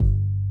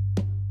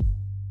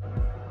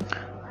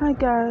Hi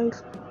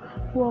guys,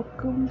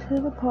 welcome to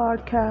the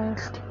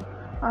podcast.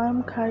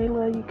 I'm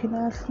Kyla. You can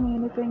ask me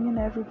anything and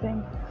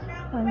everything.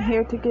 I'm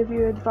here to give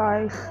you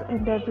advice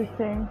and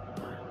everything.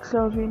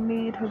 So if you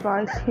need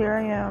advice, here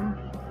I am.